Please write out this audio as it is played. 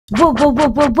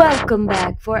Welcome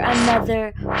back for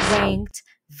another ranked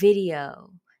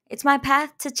video. It's my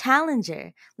path to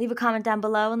challenger. Leave a comment down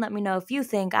below and let me know if you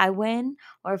think I win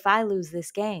or if I lose this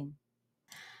game.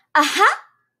 Aha!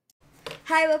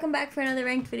 Hi, welcome back for another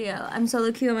ranked video. I'm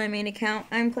solo Q on my main account.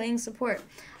 I'm playing support.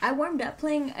 I warmed up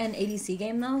playing an ADC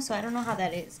game though, so I don't know how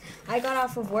that is. I got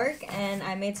off of work and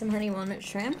I made some honey walnut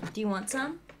shrimp. Do you want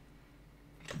some?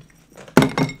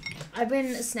 I've been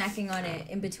snacking on it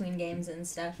in between games and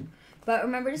stuff. But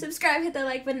remember to subscribe, hit that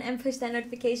like button, and push that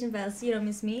notification bell so you don't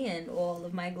miss me and all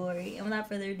of my glory. And without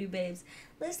further ado, babes,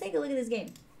 let's take a look at this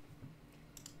game.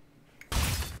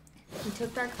 We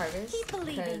took Dark Harvest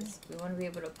because we want to be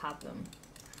able to pop them,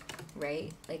 right?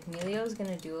 Like, Melio's going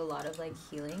to do a lot of, like,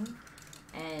 healing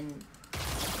and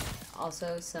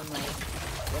also some, like,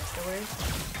 what's the word?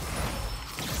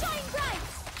 Shine bright!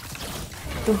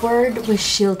 The word was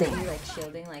shielding. Like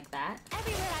shielding like that.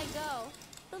 Everywhere I go,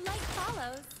 the light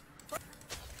follows.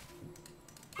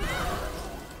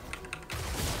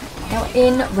 Now,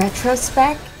 in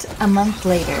retrospect, a month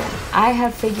later, I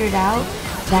have figured out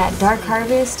that Dark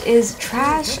Harvest is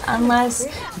trash unless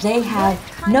they have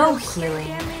no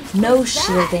healing, no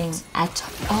shielding at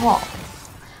all.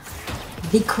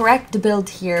 The correct build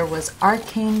here was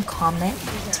Arcane Comet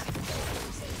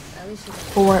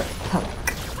for poke.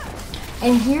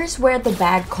 And here's where the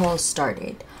bad calls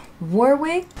started.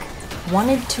 Warwick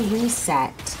wanted to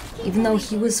reset, even though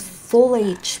he was full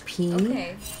HP.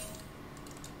 Okay.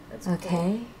 That's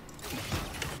okay. Cool.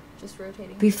 Just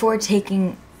rotating. Before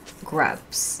taking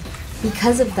grubs.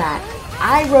 Because of that,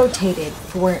 I rotated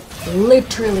for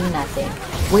literally nothing,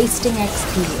 wasting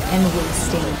XP and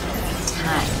wasting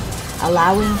time,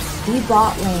 allowing the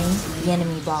bot lane, the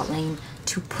enemy bot lane,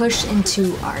 to push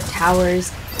into our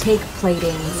towers, take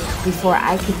platings before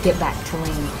I could get back to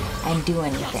lane and do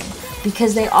anything.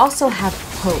 Because they also have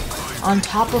poke on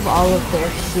top of all of their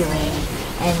healing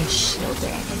and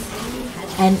shielding.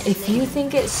 And if you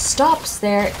think it stops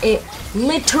there, it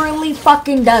literally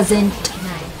fucking doesn't.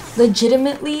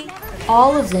 Legitimately,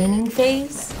 all of laning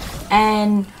phase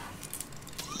and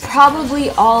probably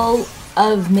all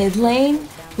of mid lane,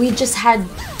 we just had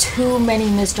too many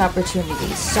missed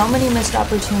opportunities. So many missed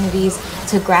opportunities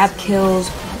to grab kills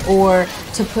or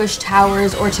to push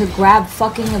towers or to grab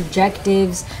fucking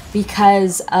objectives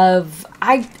because of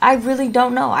I really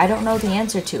don't know. I don't know the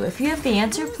answer to. If you have the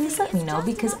answer, please let me know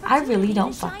because I really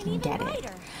don't fucking get it.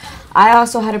 I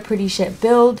also had a pretty shit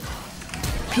build.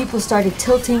 People started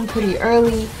tilting pretty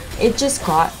early. It just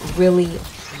got really,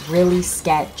 really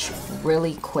sketch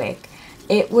really quick.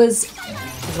 It was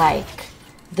like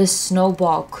the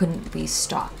snowball couldn't be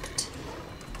stopped.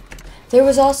 There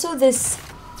was also this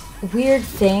weird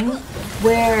thing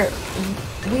where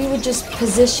we would just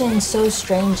position so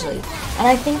strangely. And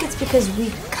I think it's because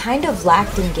we kind of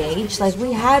lacked engage. Like,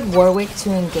 we had Warwick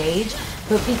to engage,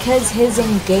 but because his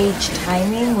engage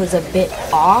timing was a bit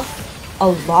off a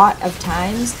lot of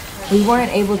times, we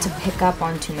weren't able to pick up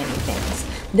on too many things.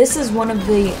 This is one of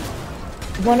the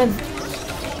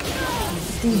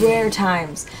rare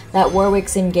times that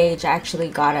Warwick's engage actually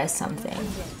got us something.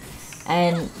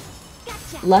 And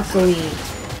luckily,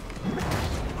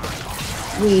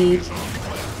 we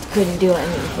couldn't do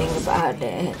anything about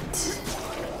it.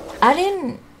 I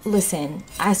didn't listen.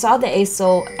 I saw the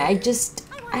ASOL. I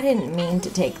didn't mean to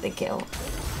take the kill.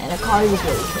 And Akali was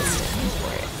really pissed at me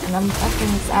for it. And I'm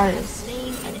fucking sorry.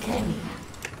 Okay.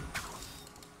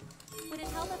 Would it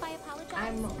help if I apologize?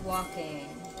 I'm walking.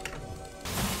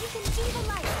 You can see the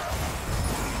light.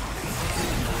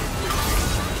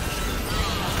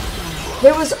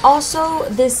 There was also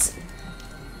this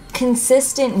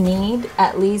consistent need,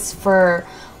 at least for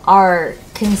our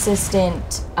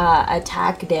consistent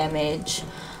attack damage,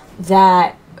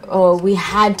 that we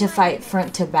had to fight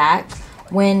front to back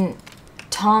when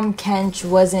Tom Kench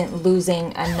wasn't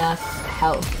losing enough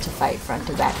health to fight front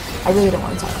to back. I really don't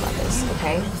want to talk about this,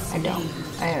 okay? I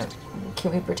don't.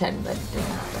 Can we pretend that it didn't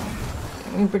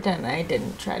happen? Can we pretend I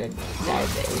didn't try to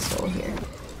dive the ASOL here?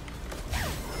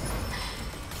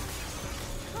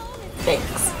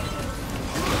 Thanks.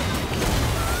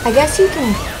 I guess you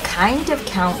can kind of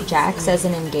count Jax as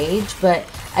an engage, but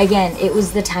again, it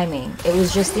was the timing. It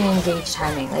was just the engage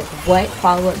timing. Like, what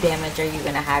follow-up damage are you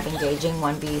going to have engaging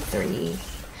 1v3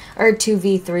 or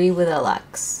 2v3 with a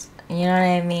Lux? You know what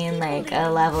I mean? Like, a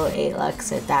level 8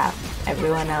 Lux at that.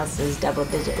 Everyone else is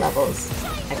double-digit levels.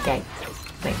 Okay.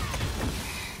 Like,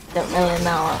 don't really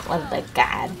know what the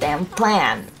goddamn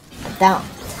plan. I don't.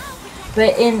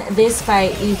 But in this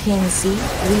fight, you can see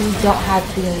we don't have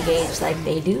to engage like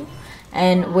they do.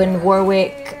 And when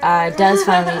Warwick does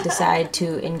finally decide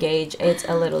to engage, it's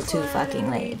a little too fucking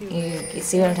late. You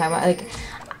see what I'm talking about? Like,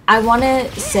 I want to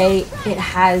say it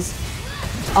has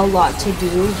a lot to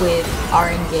do with our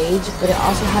engage, but it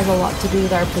also has a lot to do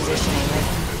with our positioning.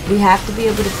 Like, we have to be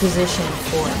able to position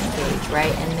for an engage,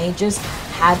 right? And they just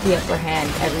had the upper hand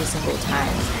every single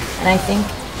time. And I think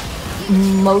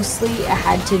mostly it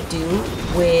had to do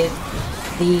with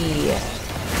the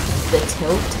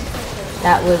tilt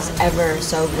that was ever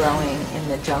so growing in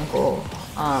the jungle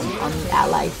on the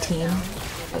allied team,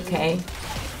 okay?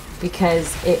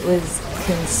 Because it was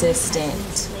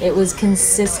consistent. It was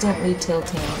consistently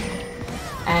tilting.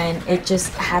 And it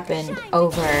just happened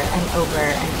over and over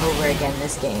and over again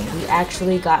this game. We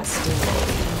actually got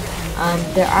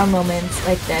steamrolled. There are moments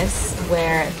like this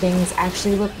where things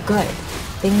actually look good.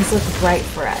 Things look bright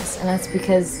for us. And that's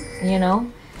because, you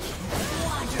know,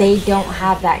 they don't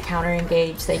have that counter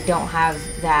engage. They don't have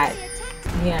that,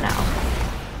 you know,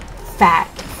 fat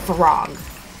frog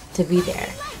to be there.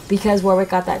 Because Warwick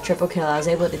got that triple kill, I was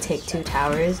able to take 2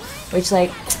 towers, which,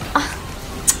 like,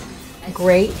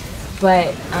 great.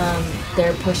 But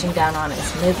they're pushing down on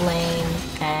us mid lane,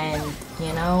 and,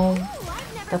 you know,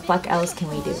 the fuck else can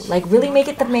we do? Like, really make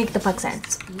the fuck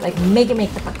sense. Like, make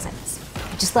the fuck sense.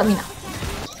 Just let me know.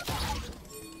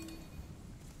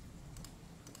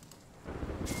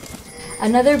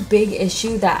 Another big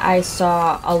issue that I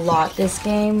saw a lot this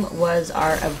game was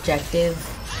our objective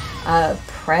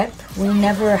prep. We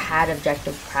never had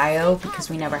objective prio because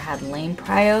we never had lane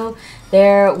prio.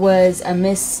 There was a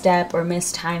misstep or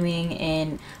mistiming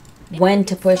in when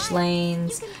to push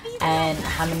lanes and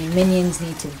how many minions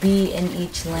need to be in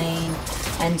each lane.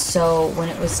 And so when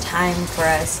it was time for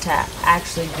us to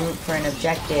actually group for an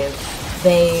objective,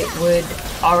 they would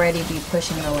already be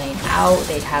pushing the lane out,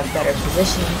 they'd have better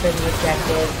positioning for the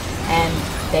objective, and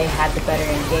they had the better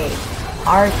engage.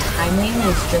 Our timing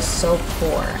was just so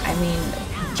poor. I mean,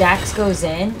 Jax goes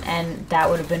in, and that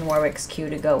would have been Warwick's cue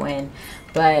to go in,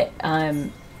 but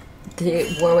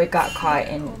Warwick got caught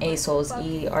in ASOL's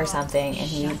E or something, and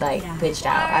he, like, bitched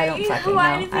out. I don't fucking know.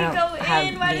 I don't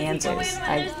have the answers.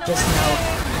 I just know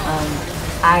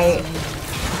I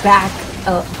back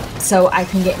up so I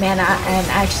can get mana and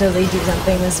actually do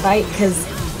something this fight,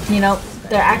 because, you know,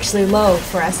 they're actually low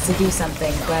for us to do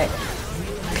something, but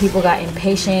people got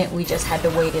impatient. We just had to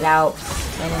wait it out,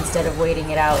 and instead of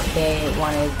waiting it out, they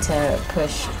wanted to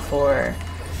push for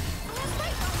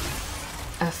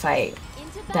a fight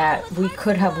that we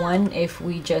could have won if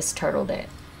we just turtled it.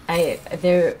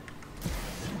 Their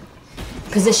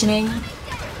positioning,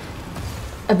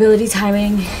 ability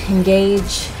timing,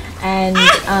 engage, and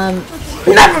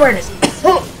not awareness.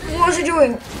 What was I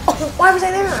doing? Why was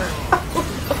I there?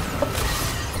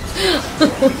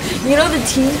 You know, the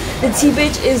T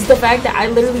bitch is the fact that I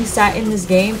literally sat in this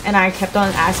game and I kept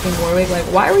on asking Warwick, like,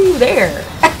 why were you there?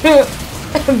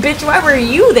 Bitch, why were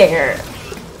you there?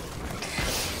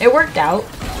 It worked out,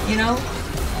 you know,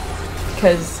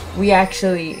 because we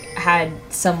actually had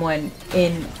someone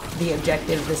in the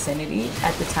objective vicinity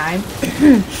at the time.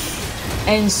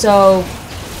 And so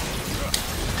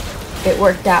it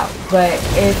worked out. But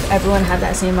if everyone had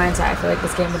that same mindset, I feel like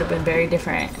this game would have been very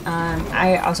different.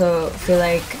 I also feel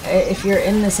like if you're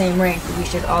in the same rank, we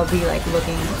should all be, like,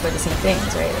 looking for the same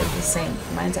things, right? Like the same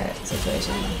mindset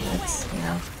situation. That's, you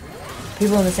know,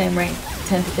 people in the same rank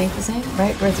tend to think the same,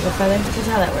 right? Birds of a feather. That's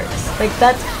how that works. Like,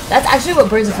 that's actually what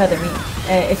birds of a feather mean.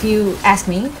 If you ask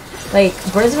me, like,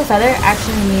 birds of a feather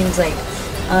actually means, like,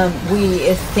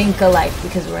 we think alike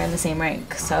because we're in the same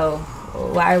rank. So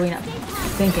why are we not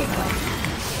thinking alike?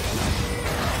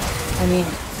 I mean,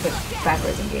 the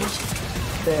backwards engage.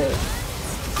 The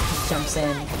jumps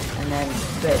in, and then,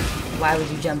 but why would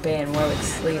you jump in?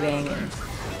 Warwick's leaving, and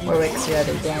Warwick's your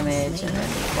other damage, and then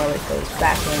Warwick goes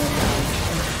back in, and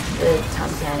the Tom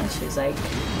 10, she's like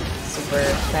super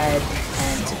fed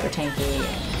and super tanky,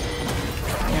 and,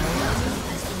 you know,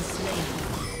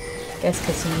 I guess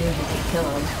because he knew he could kill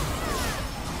him.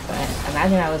 But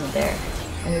imagine I wasn't there.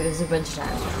 And it was a bunch of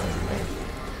times I wasn't there.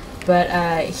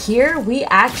 But here we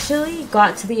actually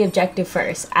got to the objective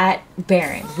first at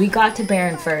Baron. We got to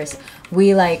Baron first.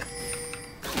 We, like,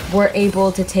 were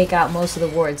able to take out most of the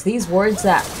wards. These wards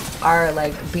that are,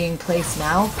 like, being placed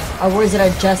now are wards that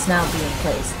are just now being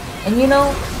placed. And, you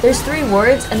know, there's 3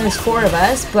 wards and there's 4 of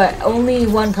us, but only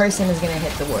 1 person is gonna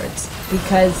hit the wards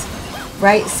because,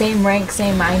 right, same rank,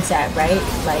 same mindset, right?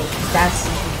 Like, that's,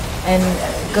 and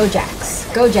go Jax,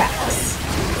 go Jax.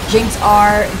 Jinx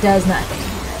R does nothing.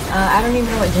 I don't even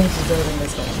know what Jinx is doing in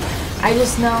this game. I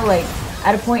just know, like,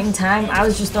 At a point in time, I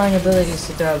was just throwing abilities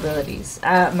to throw abilities.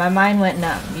 My mind went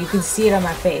numb. You can see it on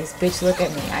my face. Bitch, look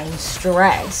at me. I'm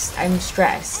stressed. I'm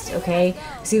stressed, okay?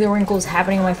 See the wrinkles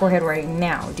happening on my forehead right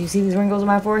now. Do you see these wrinkles on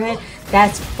my forehead?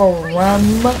 That's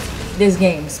from this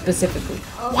game specifically.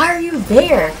 Why are you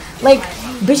there? Like,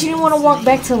 bitch, you didn't want to walk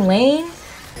back to lane?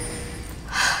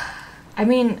 I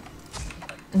mean,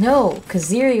 no, because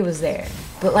Ziri was there.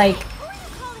 But, like,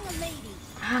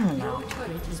 I don't know.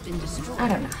 I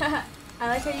don't know. I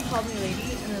like how you called me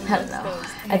lady. And then I don't know.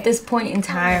 At this point in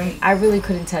time, I really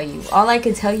couldn't tell you. All I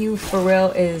could tell you for real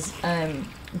is,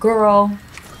 girl,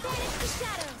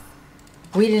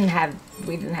 we didn't have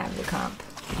the comp.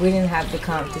 We didn't have the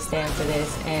comp to stand for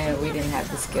this, and we didn't have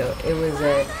the skill. It was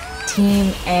a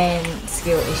team and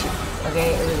skill issue.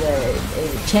 Okay, it was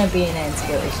a champion and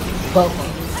skill issue. Both of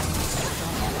them.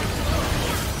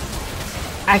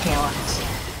 I can't watch.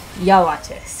 Y'all watch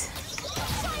this.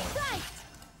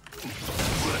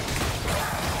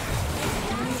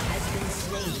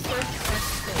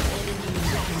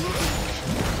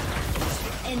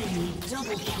 Enemy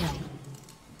double kill.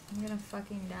 I'm gonna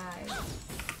fucking die.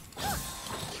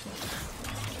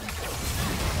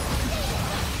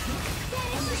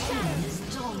 Is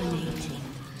dominating.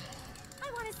 I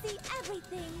want to see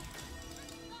everything.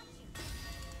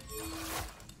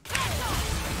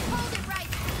 Hold it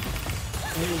right.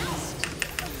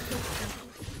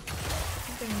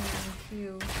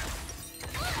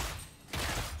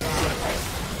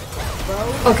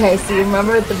 Okay, so you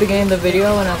remember at the beginning of the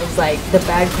video when I was like, the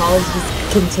bad calls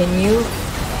just continue?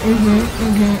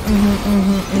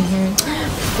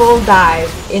 Full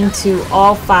dive into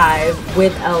all 5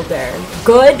 with Elder.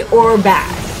 Good or bad?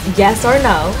 Yes or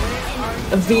no?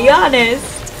 Be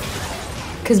honest.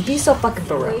 Cause be so fucking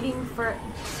for real. Waiting for.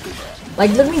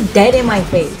 Like, look me dead in my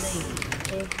face.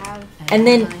 They have. And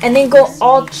then go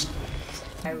all...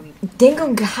 Then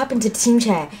go hop into team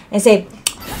chat and say,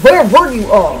 where were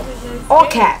you all? All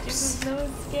caps. No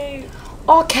escape.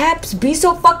 All caps, be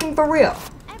so fucking for real.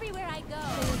 Everywhere I go,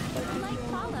 the light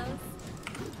follows.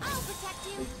 I'll protect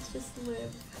you. Just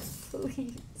live.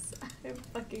 Please. I'm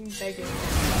fucking begging.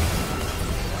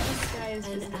 This guy is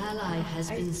An ally has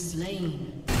been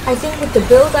slain. I think with the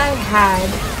build I had,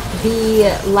 the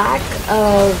lack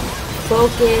of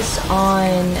focus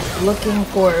on looking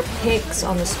for picks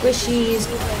on the squishies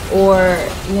or,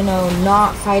 you know,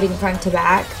 not fighting front to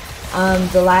back,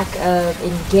 the lack of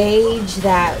engage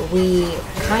that we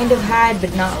kind of had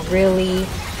but not really,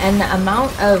 and the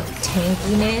amount of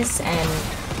tankiness and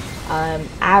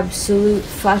absolute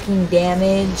fucking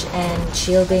damage and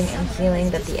shielding and healing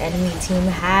that the enemy team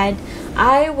had,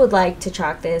 I would like to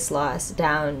chalk this loss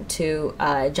down to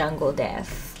jungle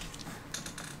death.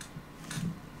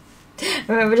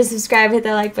 Remember to subscribe, hit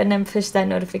that like button, and push that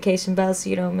notification bell so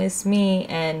you don't miss me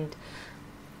and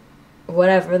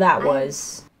whatever that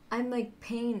was. I'm like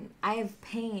pain. I have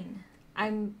pain.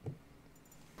 I'm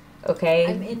Okay?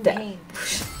 in pain.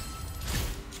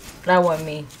 That wasn't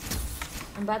me.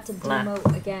 I'm about to Nah.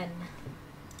 demote again.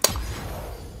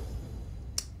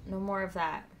 No more of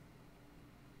that.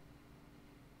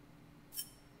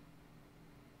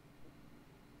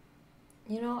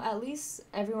 You know, at least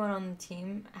everyone on the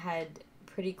team had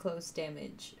pretty close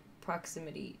damage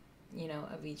proximity, you know,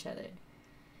 of each other.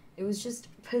 It was just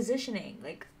positioning.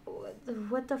 Like,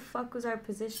 what the fuck was our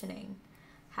positioning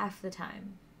half the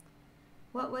time?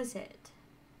 What was it?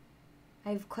 I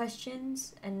have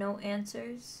questions and no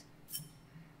answers.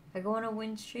 I go on a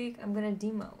win streak, I'm gonna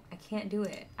demo. I can't do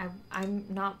it. I'm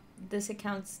not, this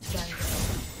account's done.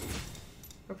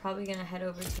 We're probably gonna head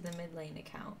over to the mid lane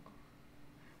account.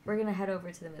 We're gonna head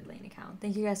over to the mid lane account.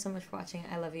 Thank you guys so much for watching.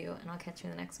 I love you, and I'll catch you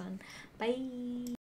in the next one. Bye!